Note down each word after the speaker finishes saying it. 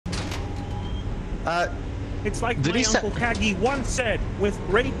It's like my Uncle Kagi once said, with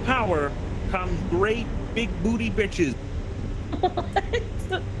great power comes great big booty bitches.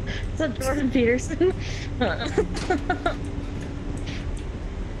 Is that Jordan Peterson?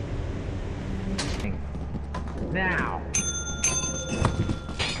 Now.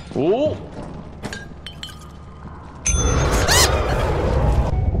 Ooh.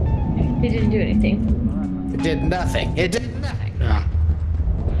 It didn't do anything. It did nothing. It did nothing.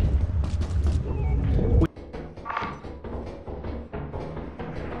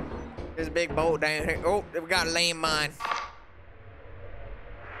 There's a big boat down here. Oh, we got a landmine.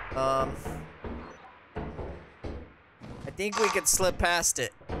 I think we could slip past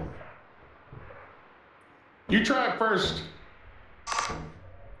it. You try it first.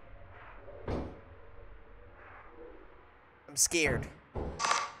 I'm scared.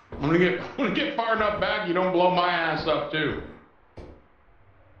 I'm gonna get far enough back you don't blow my ass up too.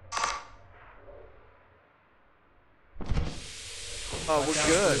 Oh, we're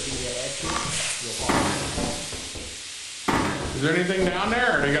good. Is there anything down there,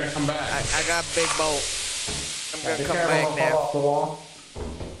 or are they gonna come back? I got a big boat. I'm gonna come back now.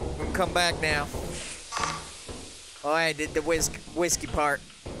 I'm gonna come back now. Oh, I did the whiskey part.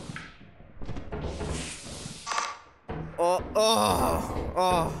 Oh, oh,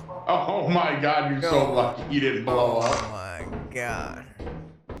 oh. Oh my God, you're so lucky you didn't blow up. Oh my God. And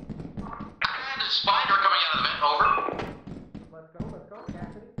a spider coming out of the vent, over. Let's go,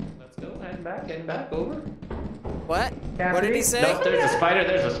 Cassidy. Let's go, heading back, over. What? Cassidy? What did he say? No, there's a spider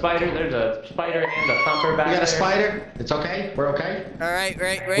and a thumper back there. You got a spider? It's okay? We're okay? Alright,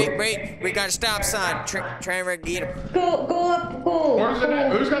 wait. We got a stop sign. Try and get him. Go up, go. Where's it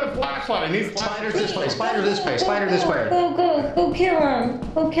at? Who's got a flashlight? I need Spiders this way, spider this way, spider this way. Go kill him.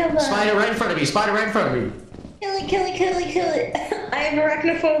 Go kill him. Spider right in front of me, spider right in front of me. Kill it. I have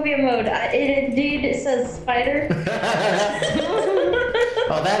arachnophobia mode. It says spider.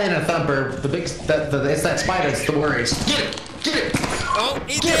 Oh, that ain't a thumper. The big, it's that spider that's the worries. Get it! Oh,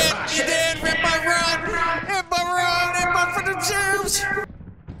 he did! Rip my run for the germs!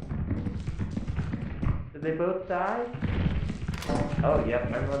 Did they both die? Oh,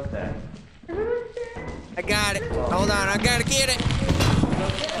 yep, everyone's dead. I got it. Hold on, I gotta get it.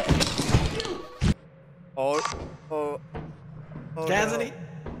 Oh. Cassidy!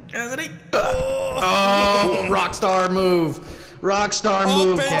 Oh, rockstar move! Rockstar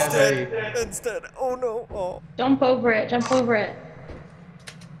move, Cassidy! It's dead. Oh no. Oh. Jump over it.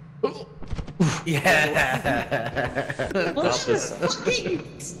 Yeah!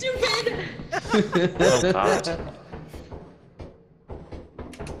 Fucking stupid! Oh, God.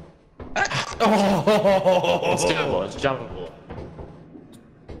 Oh! It's jumpable.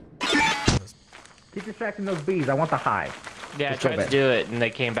 Keep distracting those bees. I want the hive. Yeah, I tried to do it, and they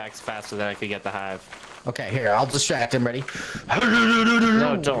came back faster than I could get the hive. Okay, here, I'll distract him. Ready?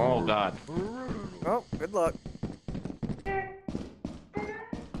 No, don't. Oh, God. Oh, good luck.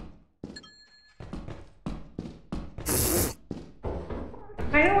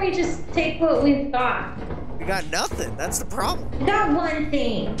 Why don't we just take what we've got? We got nothing. That's the problem. We got one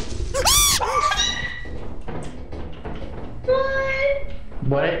thing.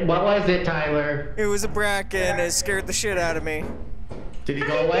 What was it, Tyler? It was a bracken. It scared the shit out of me. Did he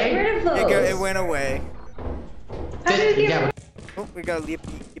go away? Get rid of those. It went away. How do you get... Oh, we got a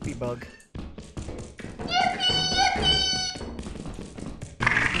yippy bug.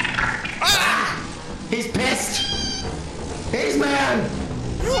 Ah! He's pissed. He's mad.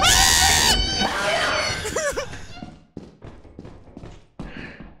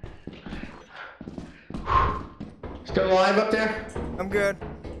 Still alive up there? I'm good.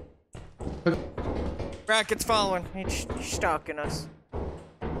 Bracken's following. He's stalking us.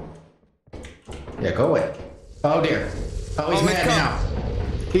 Yeah, go away. Oh dear. Oh, he's mad now.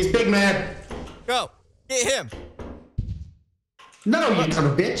 He's big mad. Go. Get him. No, you son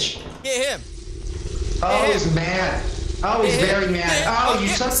of a bitch. Get him. Oh, he's mad. Oh, he's very mad. Oh, you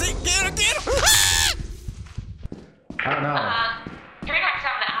son of a... Get him. I don't know. Can we talk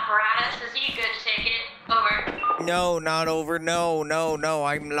about the apparatus? Is he good to take it? Over. No, not over. No.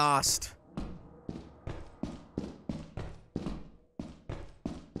 I'm lost.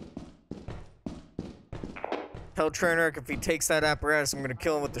 Tell Trainer if he takes that apparatus, I'm gonna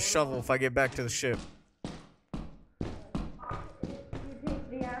kill him with the shovel if I get back to the ship. You take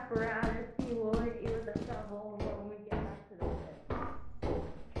the apparatus, he will hit you with a shovel when we get back to the ship.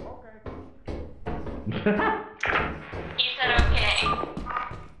 Okay. He said okay.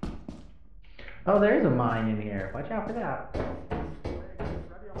 Oh, there's a mine in here. Watch out for that.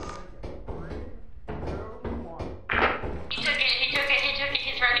 He took it.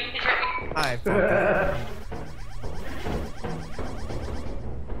 He's ready. He's right. I fucking...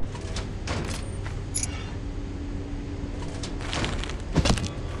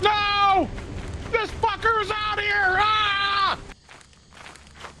 No! This fucker's out here! Ah!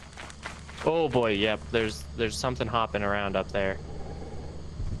 Oh boy, yep. There's something hopping around up there.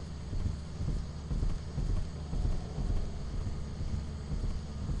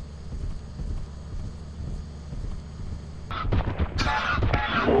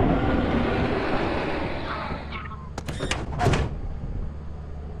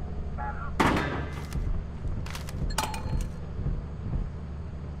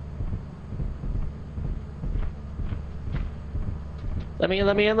 Let me in,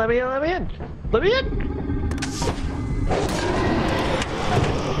 let me in, let me in, let me in! Let me in!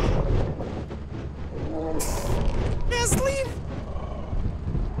 Yes, leave!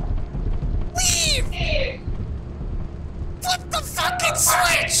 Leave! Flip the fucking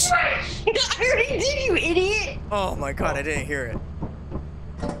switch! I already did, you idiot! Oh my god, I didn't hear it.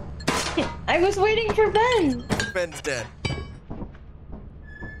 I was waiting for Ben. Ben's dead.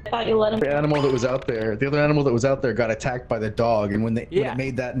 I thought you let him. The animal that was out there, the other animal that was out there got attacked by the dog, and when when it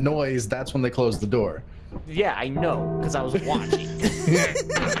made that noise, that's when they closed the door. Yeah, I know, because I was watching.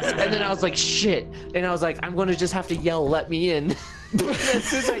 And then I was like, shit. And I was like, I'm going to just have to yell, let me in. As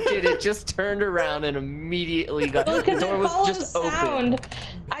soon as I did, it just turned around and immediately got... Well, the door was just open.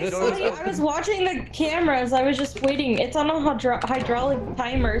 I saw you. I was watching the cameras. I was just waiting. It's on a hydraulic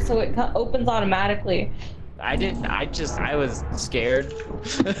timer, so it opens automatically. I was scared.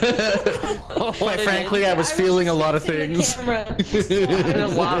 Quite frankly, I was feeling a lot of things. And a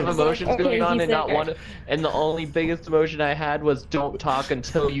lot of emotions going on, and not one. And the only biggest emotion I had was don't talk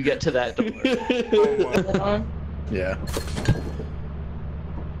until you get to that door. Yeah.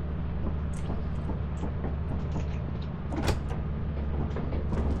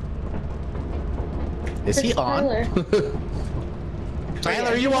 Is he on?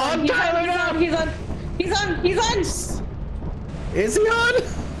 Tyler, are you on? Tyler, He's on. He's on. He's on. is he on?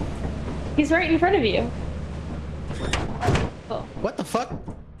 He's right in front of you. Oh, What the fuck?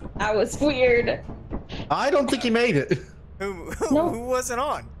 that was weird. I don't think he made it. Who No. wasn't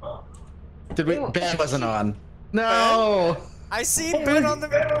on? Did we? Ben wasn't on. No. I seen Ben on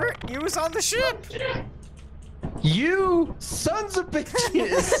the... He was on the ship! You sons of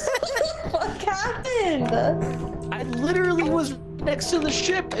bitches! What happened? I literally was next to the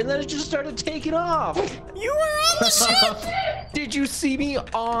ship, and then it just started taking off. You were on the ship! Did you see me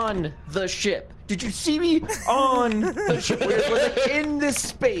on the ship? Did you see me on the ship? Was I in this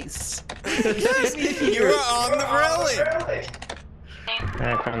space? Yes, you were on the railing!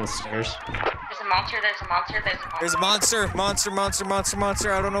 I found the stairs. There's a monster, there's a monster, there's a monster. There's a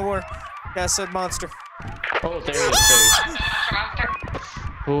monster. I don't know where. Yeah, I said monster. Oh, there he is. Monster.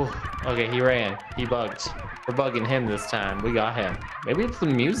 Ooh, okay, he ran. He bugged. We're bugging him this time. We got him. Maybe it's the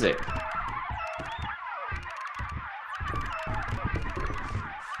music.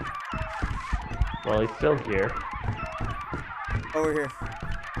 Well, he's still here. Over here.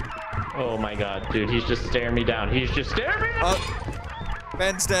 Oh my god, dude, he's just staring me down. He's just staring me down. Oh,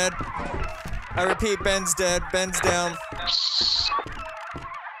 Ben's dead. I repeat, Ben's dead. Ben's down.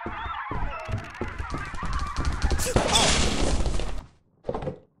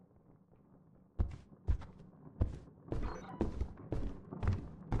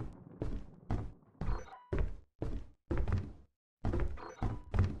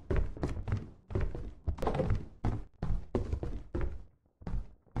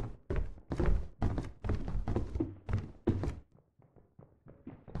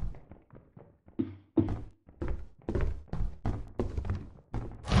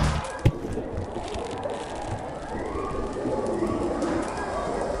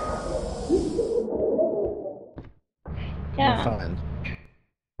 Yeah. Fine.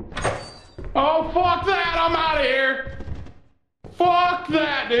 Oh, fuck that! I'm out of here! Fuck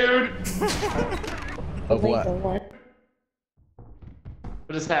that, dude! Of what?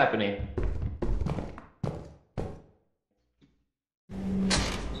 What is happening?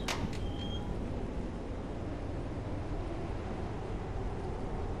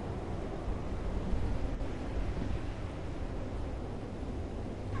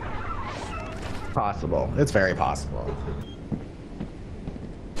 Possible. It's very possible.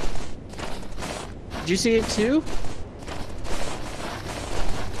 Did you see it too?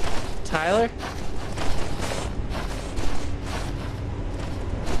 Tyler?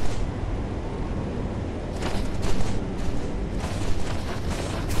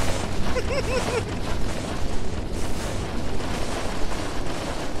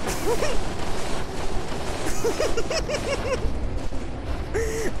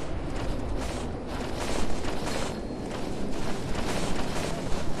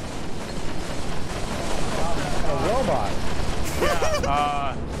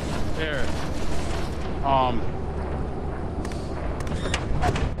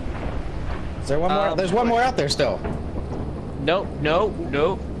 there one more? There's one more out there still. Nope, nope,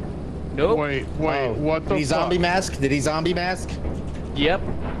 nope, nope. Wait, Oh, what the Did he fuck? zombie mask? Did he zombie mask? Yep.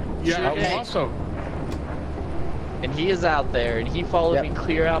 Yeah, Okay. awesome. And he is out there, and he followed me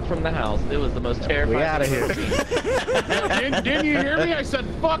clear out from the house. It was the most terrifying. We out of here. Didn't you hear me? I said,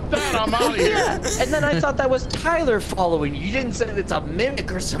 fuck that, I'm out of here. Yeah, and then I thought that was Tyler following you. You didn't say it's a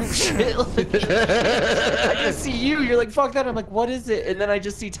mimic or some shit. Like, I just see you. You're like, fuck that. I'm like, what is it? And then I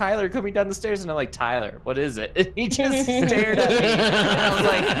just see Tyler coming down the stairs, and I'm like, Tyler, what is it? And he just stared at me. And I was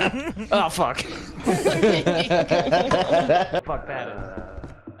like, oh, fuck. Fuck that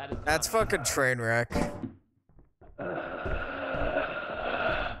is. That's fucking train wreck.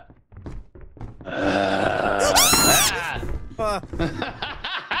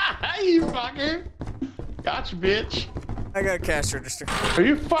 You fucker. Gotcha, bitch. I got a cash register. Are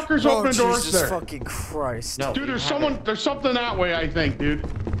you fuckers opening doors Jesus there? fucking Christ. No, Dude, there's something that way, I think, dude.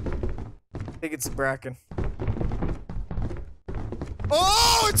 I think it's a bracken.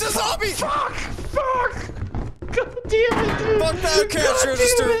 Oh, it's a zombie! Fuck! Fuck! God damn it, dude! Fuck that cash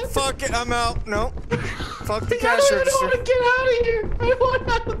register! It. Fuck it, I'm out. No. Fuck the I cash don't register. want to get out of here! I want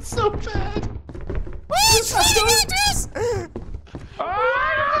out so bad! Oh, it's running at us!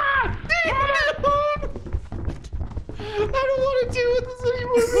 I don't want to deal with this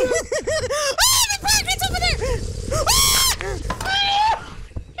anymore. Oh, the bracket's over there!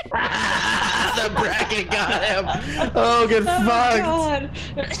 The bracket got him. Oh, get fucked. God.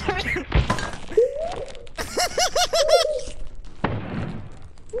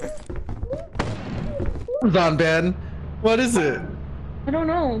 What's on, Ben? What is it? I don't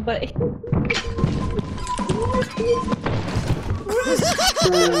know, but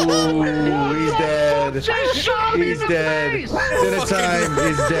Ooh, he's dead. He's dead. Dinner time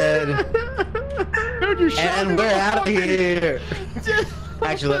is dead. Dude, you're And we're out of here.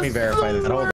 Actually, let me verify that. Hold on.